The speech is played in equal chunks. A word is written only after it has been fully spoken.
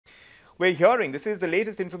We're hearing, this is the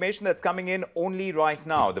latest information that's coming in only right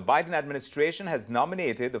now. The Biden administration has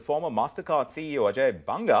nominated the former Mastercard CEO Ajay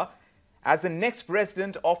Banga as the next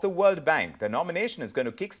president of the World Bank. The nomination is going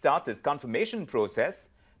to kickstart this confirmation process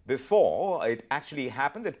before it actually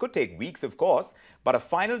happens. It could take weeks, of course, but a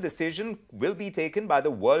final decision will be taken by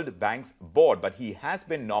the World Bank's board. But he has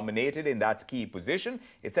been nominated in that key position.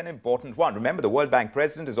 It's an important one. Remember, the World Bank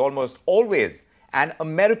president is almost always an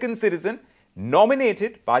American citizen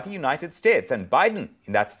nominated by the United States. And Biden,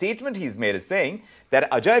 in that statement he's made, is saying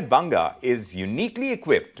that Ajay Banga is uniquely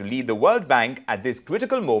equipped to lead the World Bank at this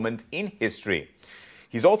critical moment in history.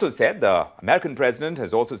 He's also said, the American president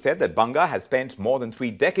has also said that Banga has spent more than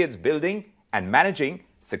 3 decades building and managing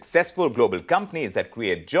successful global companies that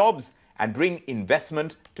create jobs and bring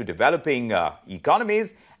investment to developing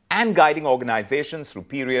economies and guiding organizations through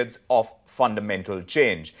periods of fundamental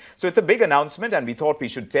change. So it's a big announcement, and we thought we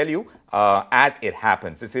should tell you as it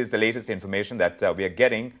happens. This is the latest information that we are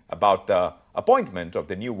getting about the appointment of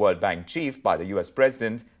the new World Bank chief by the US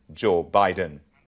President Joe Biden.